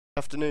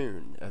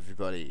Afternoon,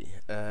 everybody.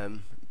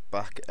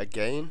 Back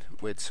again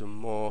with some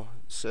more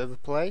server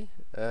play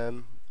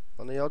on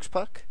the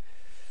Yogspack.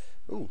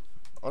 Ooh,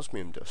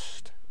 osmium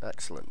dust.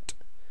 Excellent.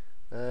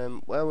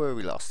 Where were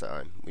we last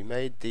time? We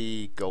made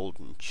the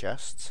golden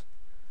chests,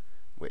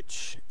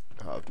 which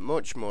have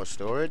much more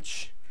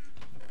storage.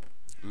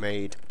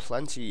 Made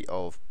plenty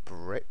of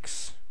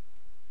bricks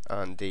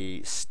and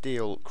the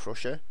steel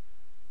crusher,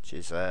 which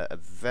is a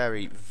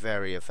very,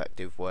 very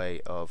effective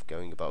way of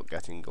going about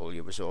getting all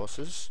your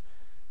resources.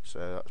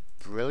 So that's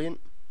brilliant.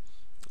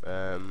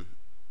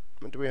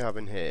 What do we have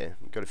in here?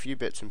 We've got a few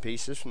bits and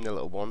pieces from the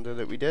little wander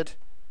that we did.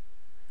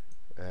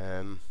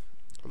 And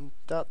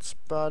that's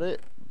about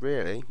it,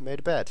 really. Made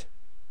a bed,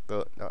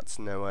 but that's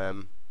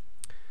no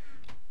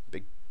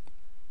big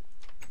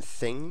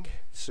thing.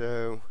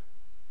 So,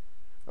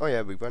 oh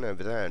yeah, we went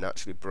over there and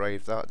actually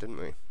braved that, didn't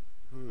we?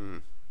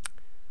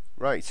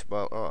 Right,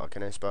 well, I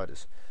can hear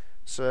spiders.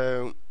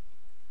 So,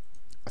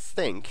 I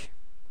think,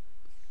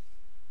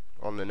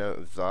 on the note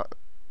of that,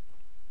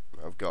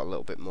 I've got a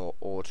little bit more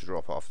ore to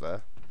drop off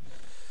there.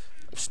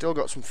 I've still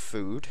got some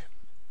food,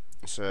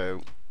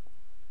 so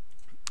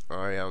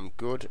I am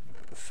good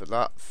for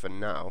that for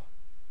now.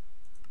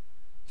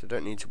 So I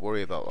don't need to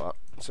worry about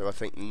that. So I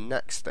think the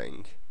next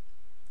thing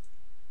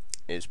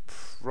is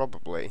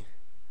probably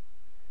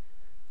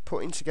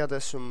putting together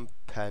some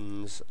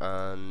pens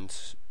and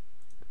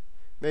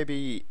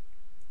maybe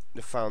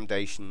the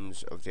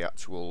foundations of the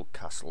actual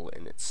castle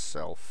in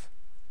itself.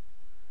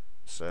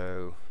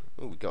 So,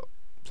 we got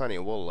plenty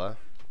of wool there.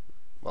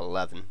 Well,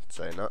 11,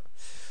 saying that.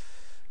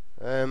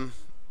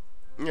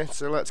 Yeah,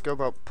 so let's go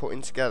about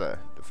putting together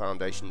the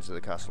foundations of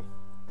the castle.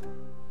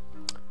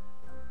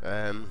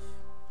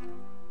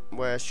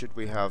 Where should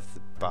we have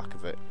the back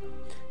of it?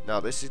 Now,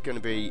 this is going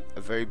to be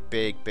a very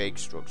big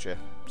structure.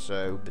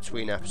 So,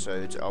 between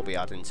episodes, I'll be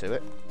adding to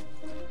it.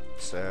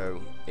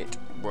 So, it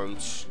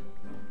won't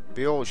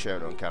be all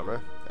shown on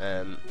camera.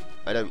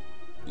 I don't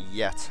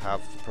yet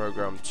have the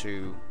program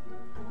to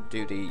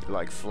do the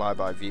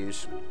flyby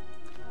views.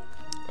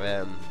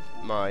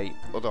 My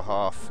other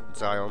half,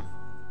 Zion,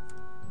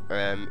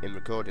 in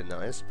recording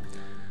that is,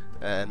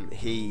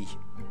 he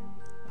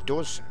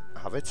does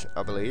have it,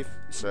 I believe,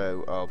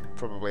 so I'll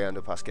probably end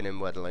up asking him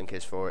where the link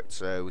is for it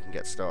so we can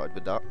get started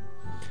with that.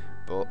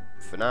 But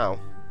for now,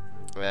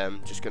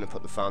 just going to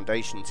put the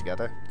foundation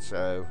together,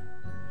 so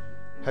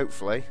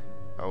hopefully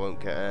I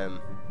won't get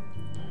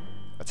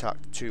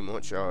attacked too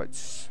much. Oh,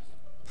 it's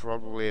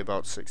probably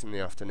about 6 in the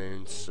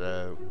afternoon,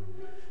 so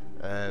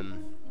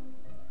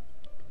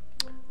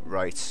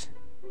right,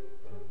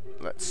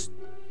 let's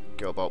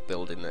go about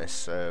building this.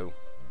 So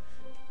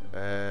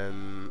I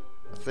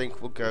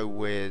think we'll go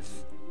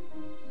with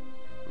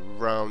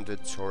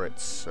rounded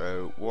turrets,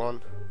 so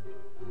 1,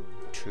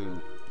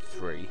 2,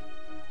 3,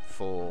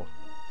 4,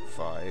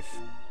 5.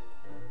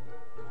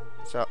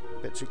 Is that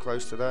a bit too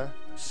close to there?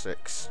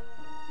 6,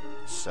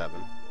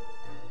 7.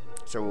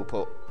 So we'll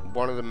put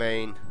one of the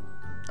main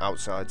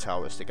outside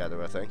towers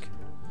together, I think,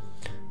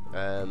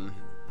 and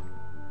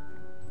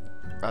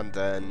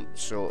then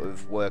sort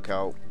of work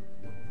out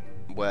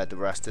where the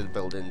rest of the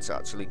building's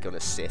actually going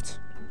to sit.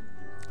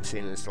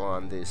 Seeing as the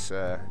land is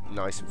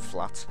nice and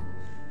flat,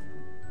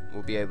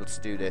 we'll be able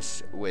to do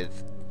this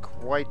with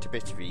quite a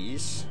bit of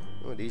ease.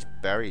 Oh, these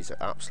berries are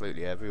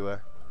absolutely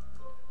everywhere.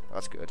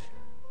 That's good.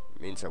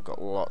 It means I've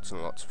got lots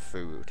and lots of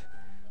food.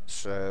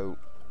 So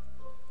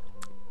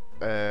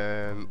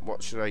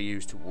what should I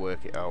use to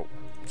work it out?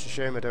 It's a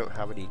shame I don't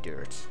have any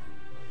dirt,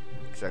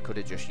 because I could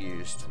have just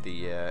used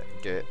the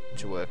dirt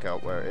to work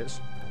out where it is.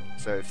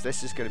 So if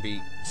this is going to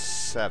be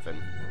 7,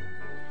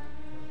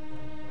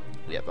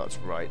 yeah, that's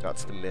right,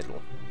 that's the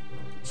middle.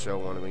 So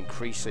I want to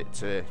increase it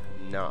to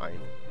 9.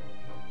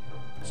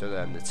 So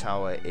then the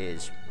tower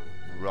is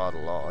rather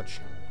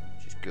large,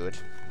 which is good.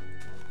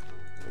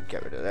 We'll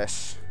get rid of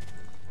this,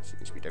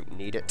 since we don't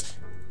need it,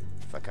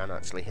 if I can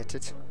actually hit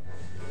it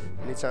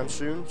anytime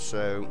soon.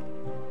 So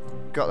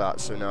got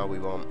that, so now we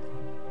want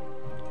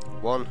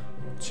 1,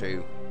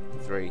 2,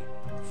 3,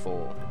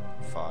 4,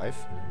 5,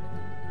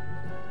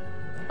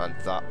 and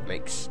that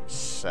makes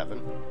 7.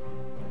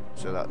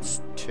 So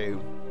that's 2,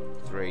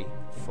 3,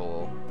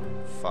 4,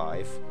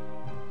 5,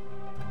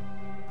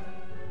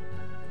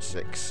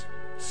 6,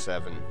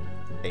 7,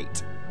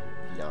 8,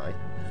 9.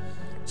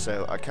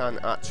 So I can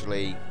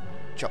actually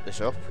chop this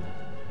up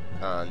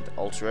and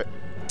alter it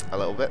a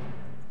little bit,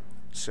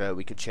 so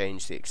we could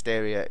change the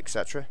exterior,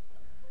 etc.,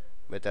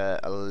 with a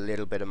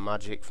little bit of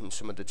magic from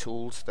some of the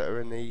tools that are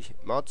in the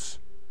mods.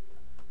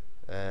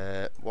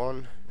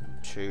 1,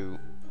 2,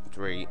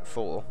 3,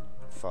 4,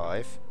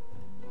 5,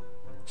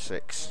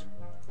 6,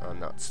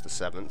 and that's the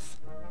 7th.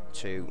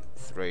 2,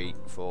 3,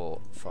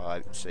 4,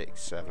 5,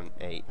 6, 7,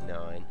 8,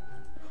 9.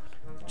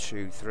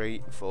 2,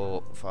 3,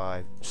 4,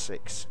 5,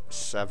 6,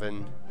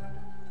 7.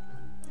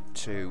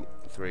 2,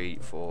 3,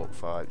 4,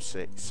 5,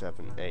 6,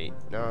 7, 8,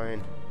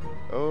 9.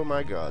 Oh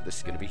my god, this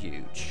is going to be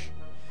huge.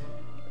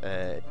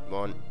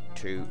 1,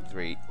 2,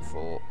 3,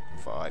 4,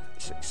 5,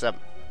 6, 7.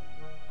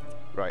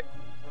 Right.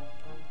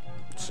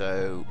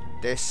 So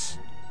this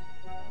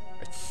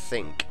I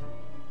think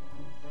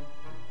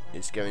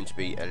it's going to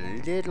be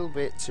a little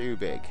bit too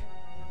big.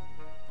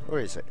 Or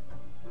is it?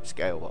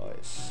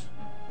 Scale-wise.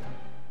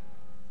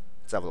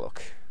 Let's have a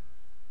look.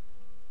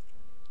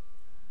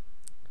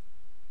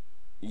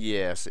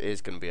 Yes, it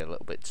is going to be a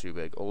little bit too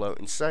big. Although,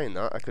 in saying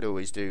that, I could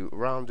always do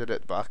rounded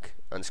at the back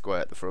and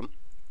square at the front,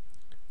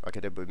 like I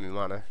did with my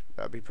manor.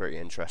 That'd be pretty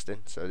interesting.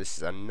 So this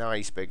is a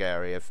nice big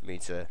area for me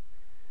to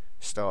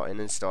start in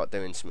and start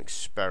doing some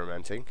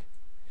experimenting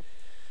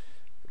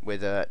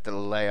with the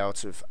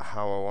layout of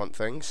how I want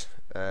things.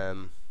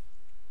 So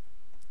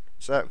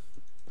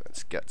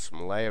let's get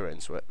some layer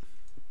into it,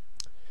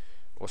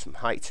 or some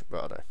height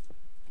rather,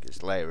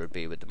 because layer would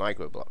be with the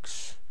micro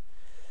blocks.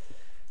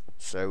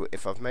 So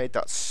if I've made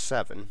that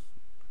 7,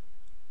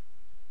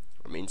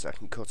 it means I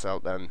can cut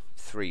out them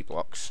 3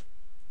 blocks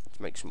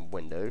to make some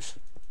windows,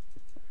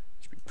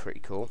 which would be pretty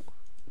cool.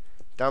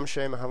 Damn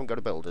shame I haven't got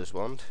a builder's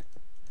wand,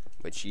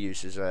 which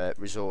uses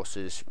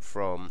resources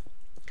from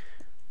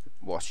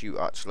what you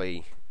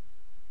actually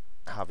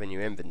have in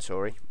your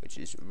inventory, which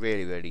is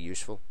really, really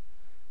useful.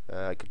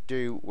 I could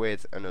do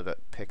with another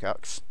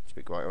pickaxe, to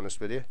be quite honest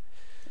with you,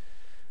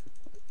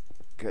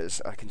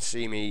 because I can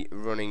see me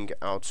running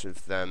out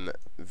of them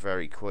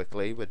very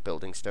quickly with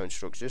building stone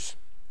structures.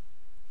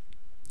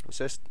 Does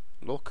this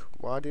look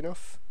wide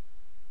enough?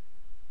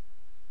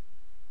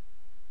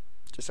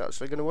 Just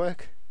actually going to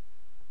work?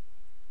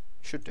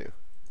 Should do.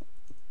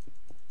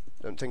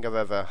 Don't think I've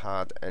ever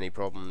had any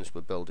problems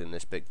with building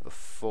this big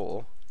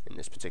before in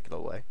this particular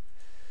way.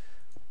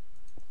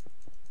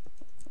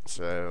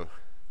 So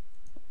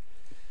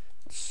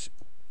it's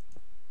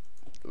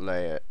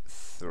layer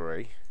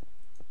 3.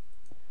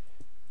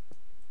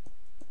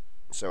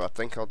 So I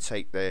think I'll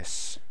take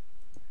this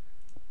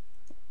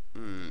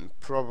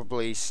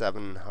probably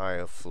 7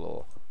 higher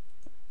floor.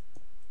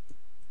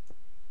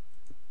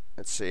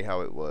 Let's see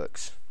how it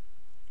works.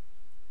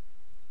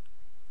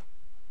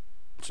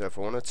 So if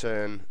I want to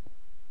turn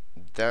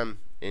them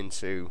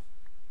into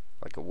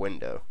like a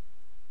window,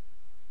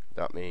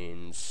 that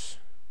means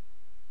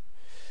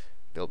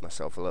build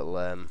myself a little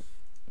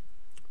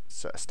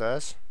set of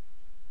stairs.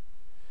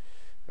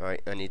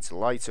 Right, I need to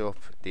light up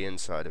the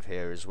inside of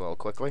here as well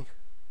quickly,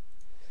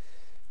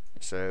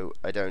 so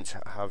I don't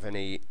have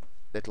any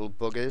little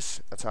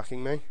buggers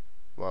attacking me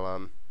while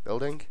I'm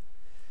building.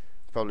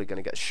 Probably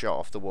going to get shot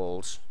off the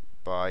walls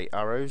by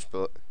arrows,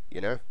 but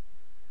you know,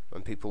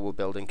 when people were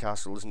building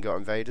castles and got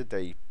invaded,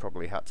 they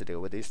probably had to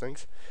deal with these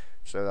things.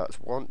 So that's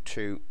 1,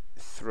 2,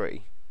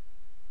 3.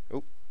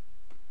 Oh,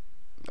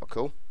 not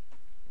cool.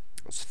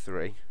 That's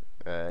 3.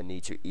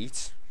 Need to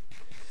eat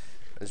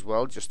as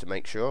well, just to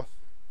make sure.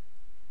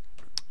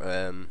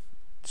 So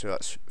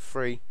that's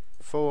 3,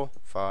 4,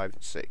 5,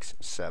 6,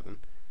 7.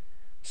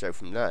 So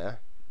from there,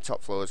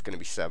 top floor is going to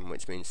be 7,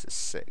 which means there's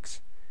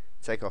 6.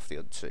 Take off the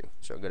other 2,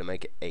 so I'm going to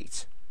make it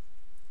 8.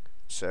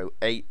 So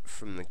 8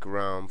 from the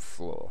ground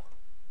floor.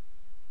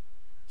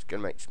 It's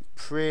going to make some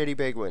pretty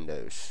big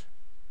windows.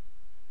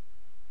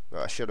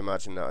 Well, I should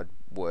imagine that would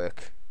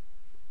work.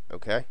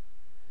 Okay.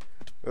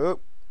 Oh.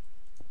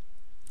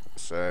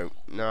 So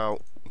now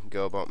we can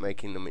go about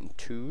making them in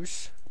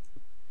 2s,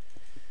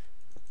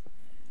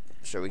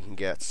 so we can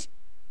get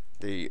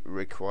the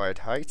required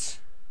height.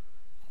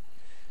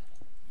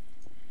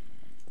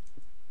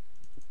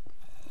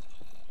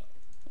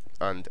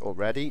 And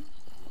already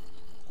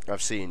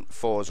I've seen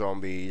 4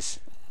 zombies,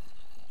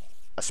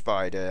 a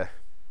spider.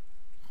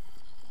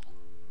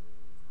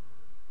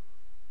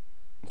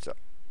 Is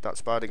that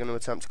spider going to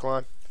attempt to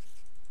climb?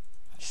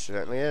 He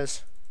certainly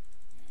is.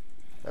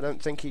 I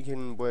don't think he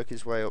can work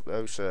his way up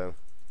though, so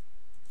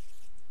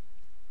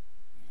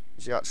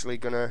is he actually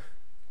gonna...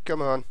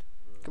 Come on,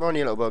 come on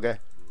you little bugger.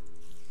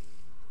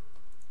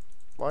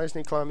 Why isn't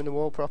he climbing the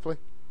wall properly?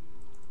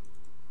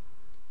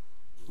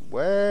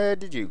 Where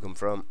did you come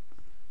from?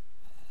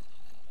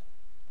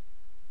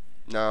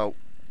 Now,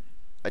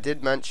 I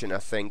did mention, I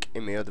think,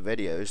 in my other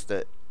videos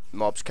that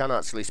mobs can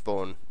actually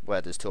spawn where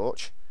there's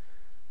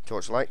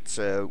torchlight,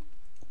 so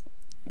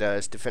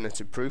there's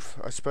definitive proof,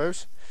 I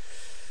suppose.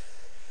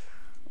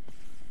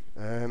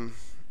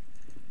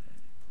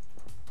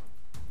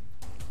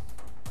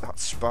 That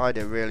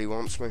spider really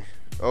wants me.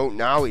 Oh,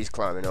 now he's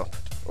climbing up.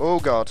 Oh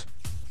god.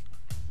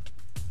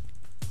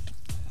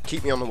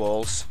 Keep me on the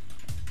walls.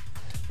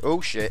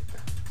 Oh shit.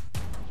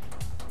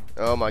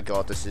 Oh my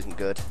god, this isn't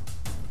good.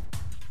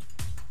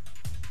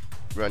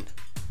 Run.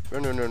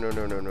 Run, run, run, run,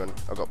 run, run, run.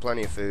 I've got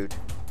plenty of food,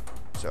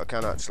 so I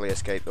can actually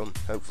escape them,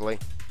 hopefully.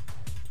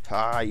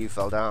 Ah, you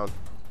fell down.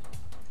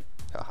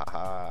 Ha ha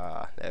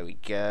ha. There we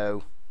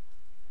go.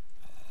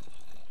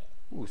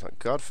 Ooh, thank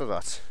God for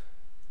that.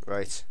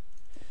 Right.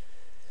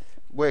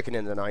 Working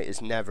in the night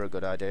is never a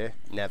good idea.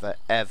 Never,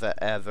 ever,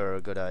 ever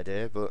a good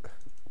idea, but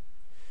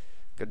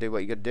gotta do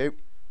what you gotta do.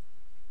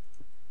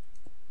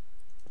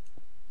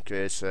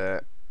 Because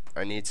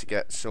I need to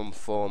get some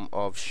form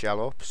of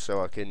shell up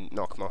so I can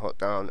knock my hut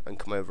down and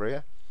come over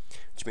here.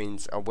 Which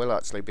means I will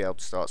actually be able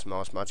to start some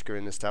Horse Magicka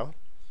in this tower.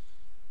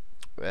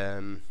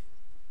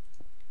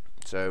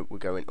 So we're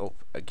going up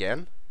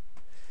again.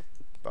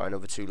 Buy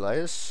another 2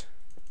 layers.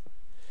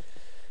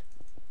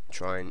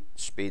 Try and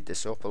speed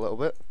this up a little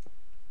bit.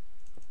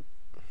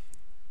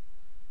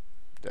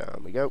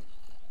 Down we go.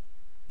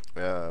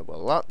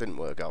 Well, that didn't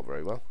work out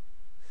very well,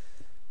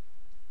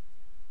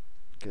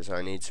 because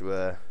I need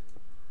to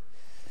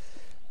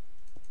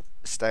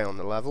stay on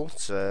the level,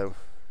 so...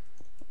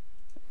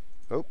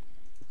 Oh.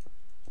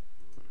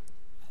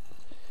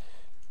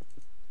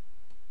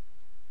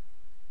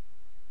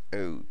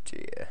 Oh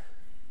dear.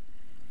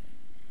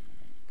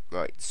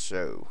 Right,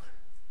 so...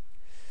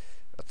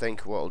 I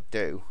think what I'll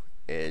do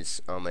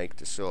is I'll make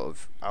the sort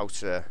of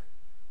outer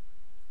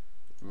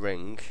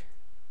ring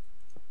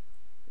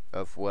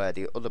of where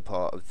the other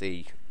part of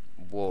the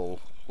wall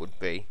would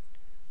be,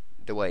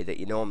 the way that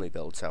you normally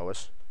build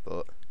towers,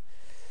 but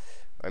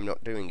I'm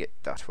not doing it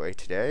that way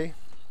today.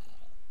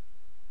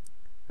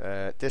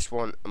 This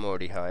one I'm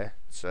already higher,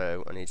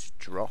 so I need to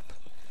drop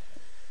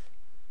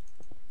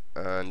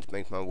and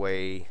make my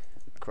way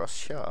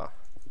across here.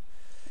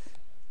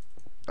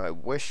 I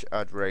wish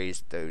I'd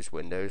raised those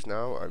windows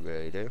now, I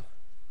really do.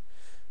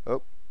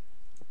 Oh,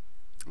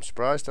 I'm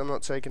surprised I'm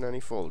not taking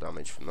any fall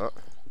damage from that.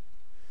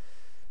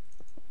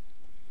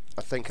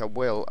 I think I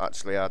will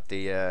actually add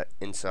the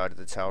inside of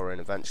the tower in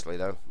eventually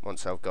though,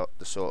 once I've got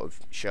the sort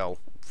of shell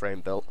frame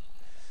built.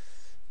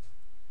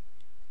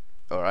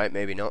 Alright,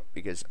 maybe not,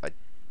 because I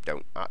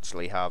don't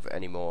actually have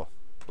any more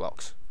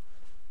blocks.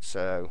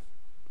 So,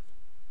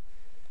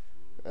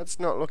 that's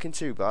not looking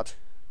too bad.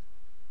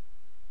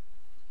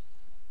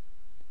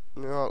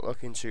 Not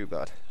looking too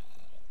bad.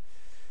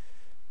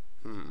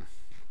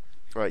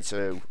 Right,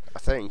 so I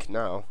think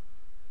now,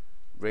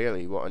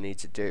 really what I need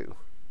to do,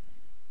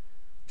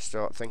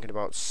 start thinking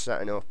about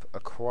setting up a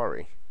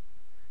quarry,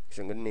 because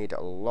I'm going to need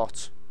a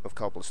lot of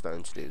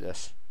cobblestone to do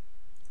this.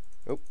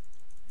 Oh,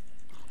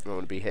 I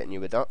want to be hitting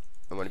you with that.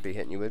 I want to be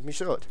hitting you with my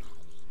sword.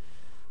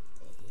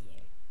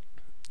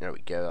 There we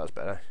go, that's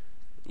better.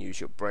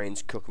 Use your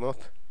brains, cook them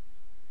up.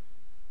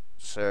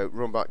 So,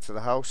 run back to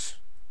the house.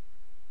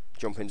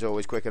 Jumping's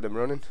always quicker than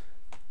running.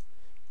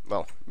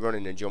 Well,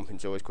 running and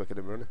jumping's always quicker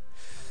than running.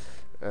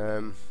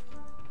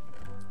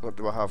 What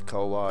do I have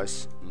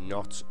coal-wise?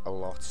 Not a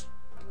lot.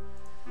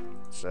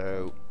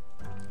 So,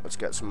 let's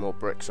get some more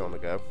bricks on the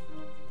go.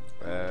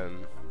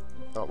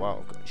 Oh wow,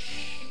 I've got a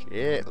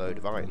shitload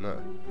of iron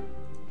there.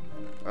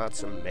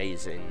 That's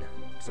amazing,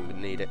 because I'm going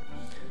to need it.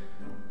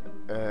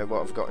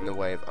 What I've got in the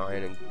way of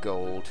iron and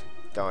gold,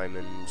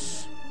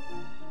 diamonds,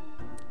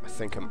 I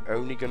think I'm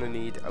only going to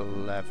need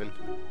 11.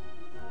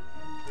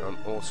 I'm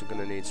also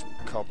going to need some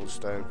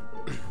cobblestone.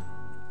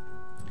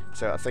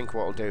 So I think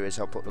what I'll do is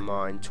I'll put the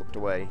mine tucked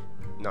away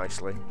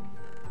nicely,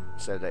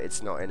 so that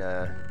it's not in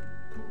a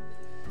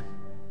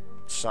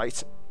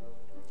sight,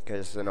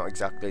 because they're not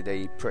exactly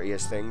the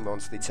prettiest thing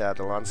once they tear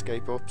the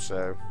landscape up.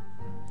 So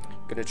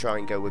I'm going to try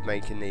and go with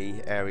making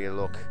the area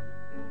look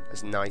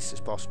as nice as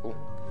possible.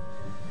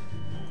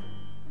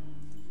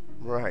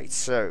 Right,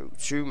 so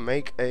to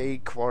make a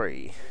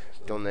quarry,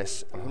 done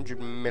this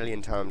 100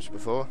 million times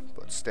before,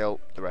 but still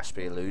the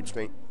recipe eludes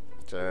me,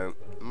 so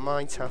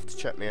might have to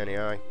check my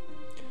NAI,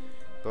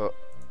 but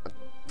I'm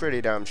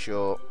pretty damn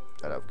sure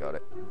that I've got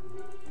it.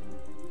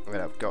 I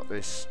mean, I've got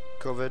this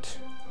covered.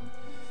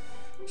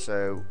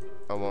 So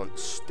I want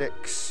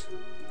sticks,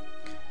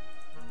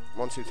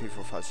 1, 2, 3,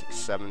 4, 5, 6,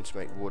 7 to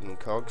make wooden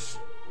cogs.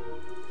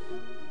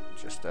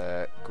 Just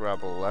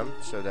grab all them.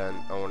 So then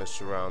I want to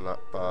surround that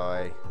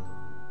by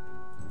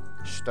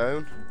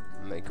stone,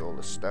 make all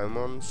the stone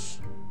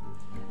ones,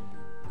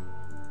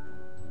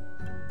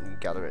 and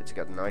gather it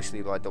together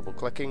nicely by double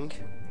clicking.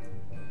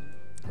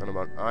 And I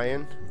want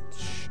iron.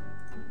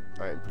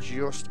 I am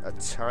just a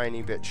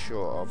tiny bit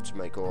short of to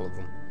make all of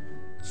them.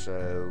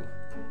 So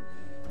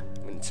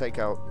I'm going to take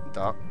out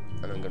that,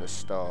 and I'm going to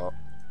start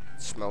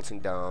smelting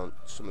down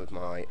some of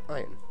my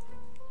iron.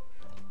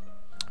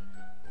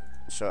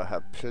 So I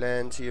have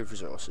plenty of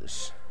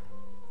resources,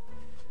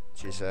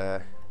 which is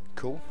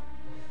cool.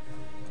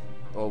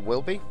 Or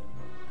will be.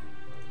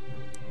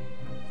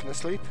 Can I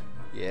sleep?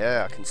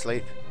 Yeah, I can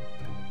sleep.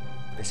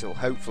 This will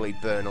hopefully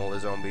burn all the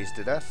zombies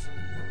to death.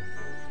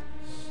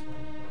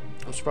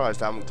 I'm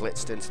surprised I haven't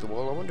glitched into the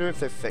wall. I wonder if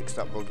they've fixed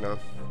that bug now.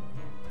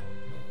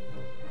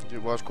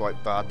 It was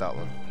quite bad, that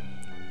one.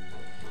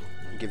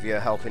 Give you a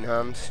helping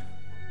hand.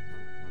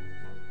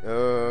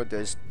 Oh,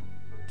 there's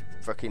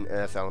fucking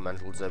earth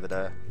elementals over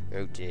there.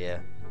 Oh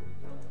dear.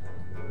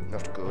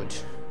 Not good.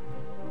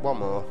 One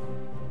more.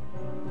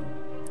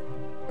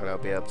 And I'll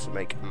be able to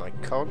make my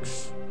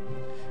cogs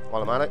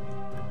while I'm at it.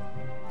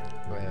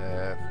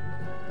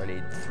 I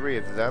need 3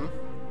 of them.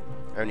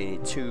 I only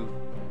need 2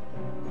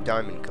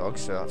 diamond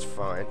cogs, so that's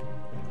fine.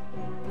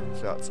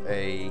 So that's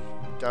a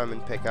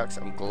diamond pickaxe.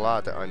 I'm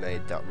glad that I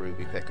made that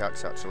ruby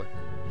pickaxe actually,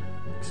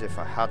 because if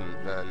I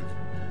hadn't, then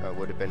it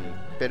would have been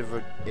a bit of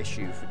an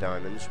issue for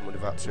diamonds and would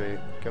have had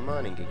to go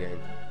mining again.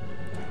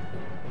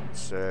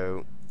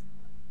 So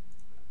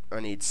I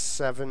need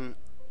 7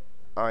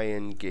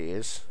 iron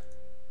gears.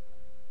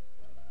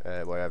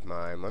 Where I have my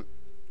iron one.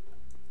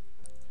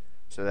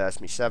 So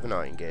there's me 7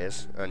 iron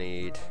gears. I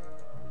need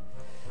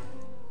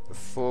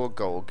 4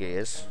 gold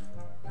gears.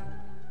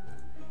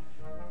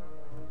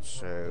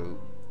 So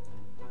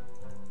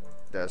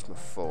there's my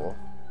 4.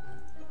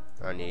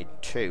 I need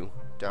 2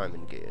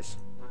 diamond gears.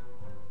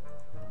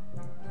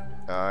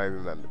 I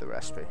remember the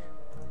recipe.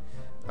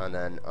 And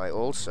then I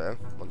also,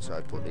 once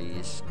I put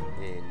these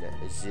in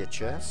the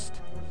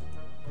chest,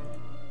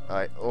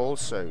 I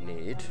also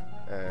need,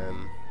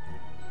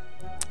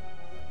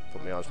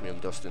 put my osmium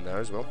dust in there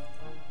as well.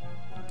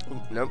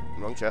 Ooh, no,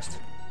 wrong chest.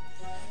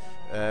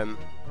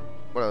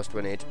 What else do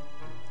I need?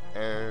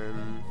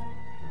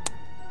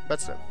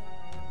 Redstone.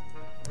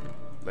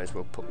 May as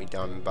well put me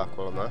diamond back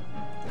while I'm there.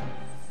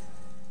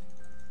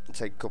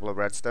 Take a couple of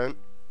redstone.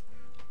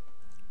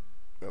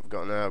 What I've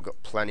got now, I've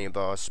got plenty of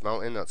bars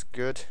smelting, that's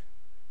good.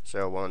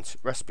 So I want,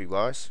 recipe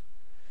wise,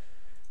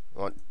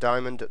 I want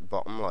diamond at the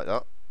bottom like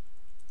that,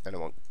 and I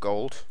want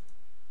gold,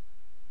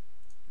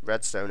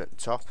 redstone at the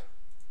top,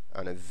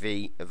 and a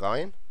V of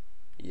iron.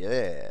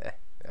 Yeah,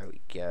 there we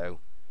go.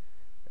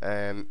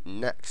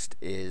 Next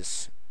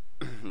is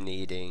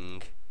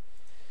needing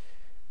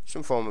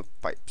some form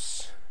of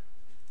pipes.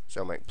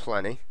 So I'll make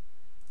plenty.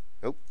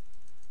 Oh,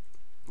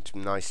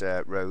 some nice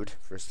road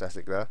for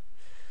aesthetic there.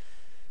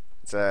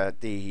 It's,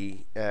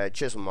 the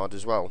chisel mod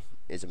as well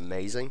is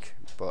amazing,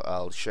 but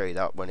I'll show you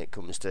that when it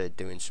comes to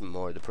doing some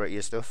more of the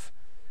prettier stuff.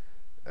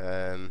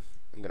 I'm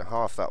going to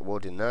half that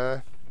wood in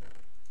there,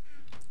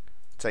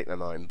 take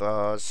them iron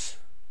bars.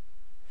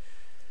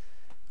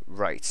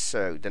 Right,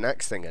 so the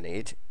next thing I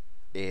need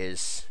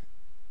is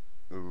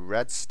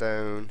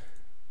redstone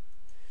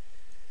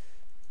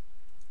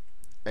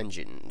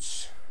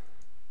engines.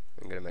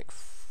 I'm going to make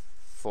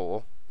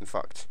 4. In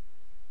fact,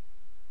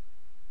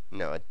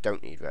 no, I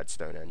don't need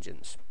redstone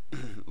engines.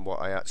 What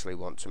I actually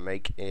want to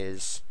make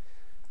is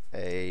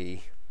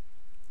a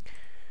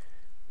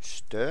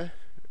stir,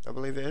 I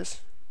believe it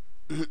is.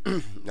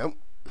 Nope.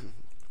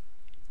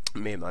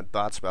 Me and my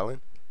bad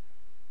spelling.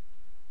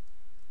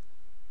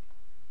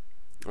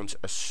 I want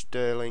a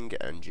Stirling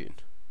engine.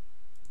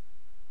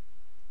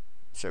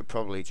 So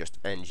probably just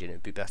engine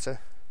would be better.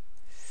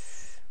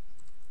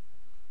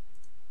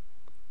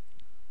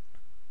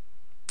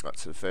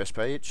 That's the first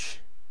page.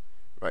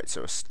 Right,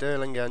 so a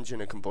Stirling engine,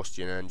 a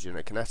combustion engine,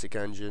 a kinetic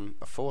engine,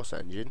 a force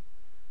engine,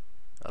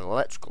 an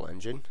electrical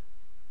engine.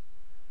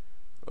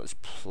 Well, there's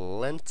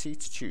plenty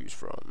to choose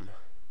from.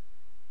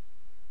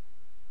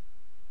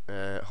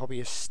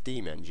 Hobbyist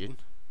steam engine.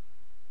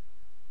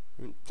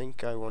 I don't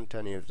think I want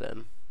any of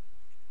them.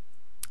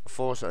 A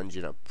force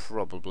engine I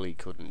probably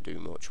couldn't do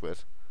much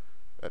with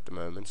at the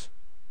moment.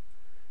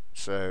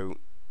 So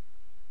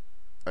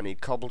I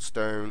need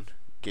cobblestone,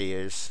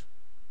 gears.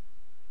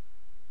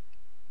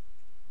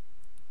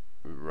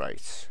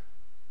 Right.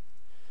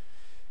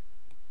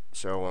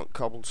 So I want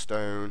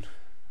cobblestone.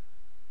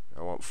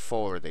 I want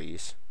 4 of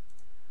these.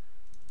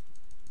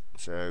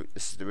 So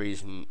this is the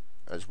reason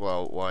as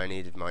well why I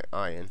needed my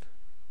iron.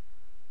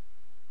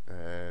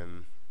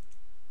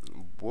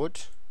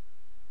 Wood.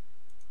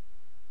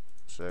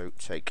 So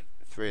take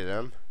 3 of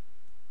them.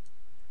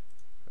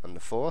 And the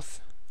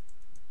 4th.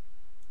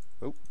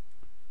 Oh.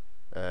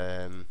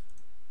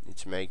 Need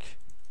to make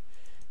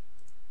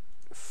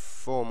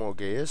 4 more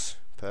gears.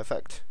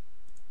 Perfect.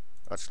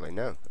 Actually,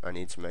 no. I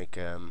need to make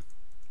a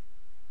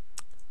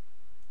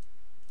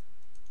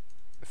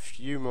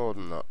few more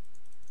than that.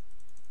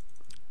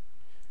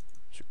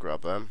 So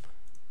grab them.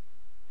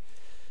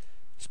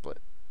 Split.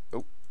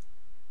 Oh.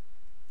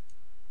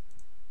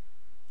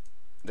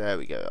 There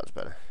we go. That's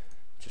better.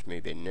 Just me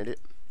being an idiot.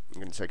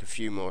 I'm going to take a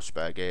few more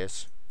spare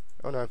gears.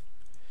 Oh no.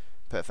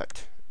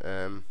 Perfect.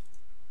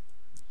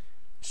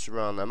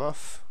 Surround them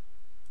off.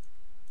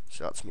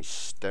 So that's me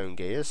stone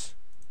gears.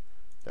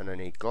 Then I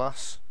need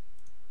glass,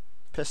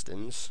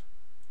 pistons,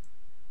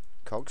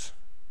 cogs.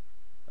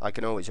 I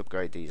can always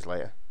upgrade these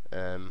later.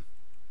 And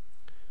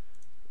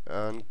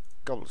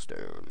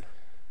cobblestone.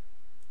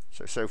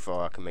 So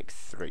far I can make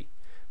 3.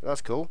 But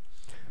that's cool,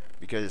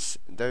 because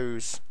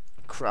those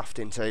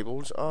crafting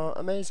tables are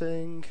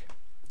amazing.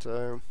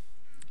 So,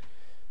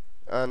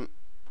 and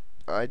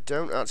I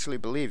don't actually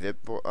believe it,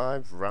 but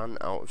I've ran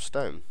out of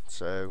stone.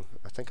 So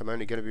I think I'm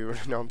only going to be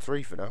running on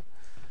 3 for now.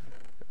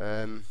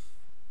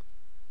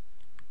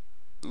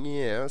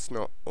 Yeah, that's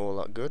not all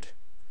that good.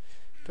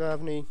 Do I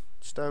have any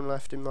stone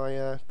left in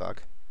my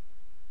bag?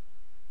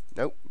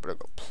 Nope, but I've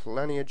got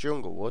plenty of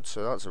jungle wood,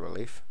 so that's a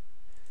relief.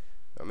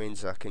 That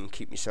means I can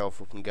keep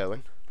myself up and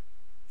going.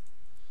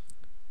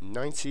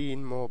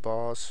 19 more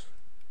bars.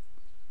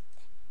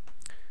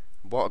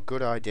 What a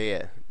good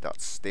idea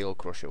that steel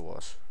crusher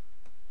was.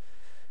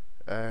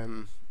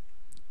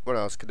 What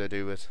else could I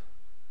do with?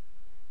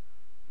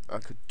 I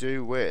could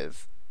do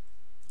with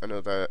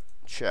another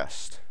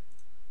chest.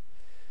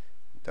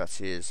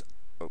 That is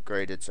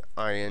upgraded to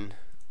iron.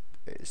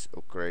 It is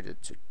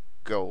upgraded to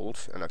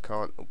gold, and I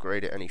can't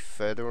upgrade it any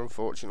further,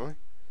 unfortunately.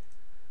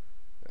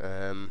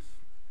 3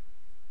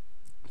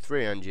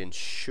 engines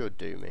should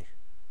do me.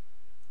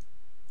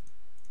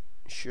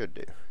 Should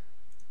do.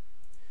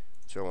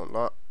 So I want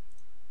that.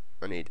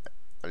 I need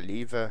a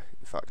lever.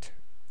 In fact,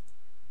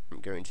 I'm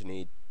going to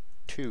need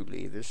 2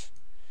 levers.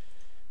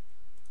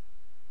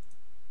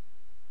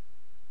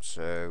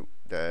 So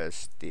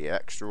there's the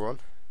extra one.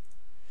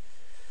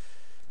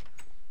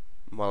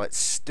 While it's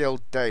still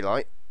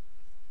daylight,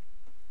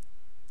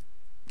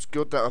 it's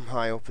good that I'm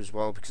high up as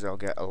well, because I'll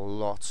get a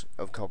lot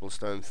of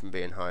cobblestone from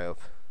being high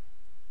up.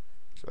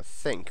 So I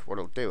think what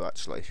I'll do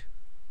actually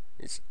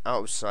is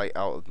out of sight,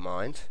 out of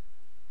mind,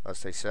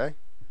 as they say.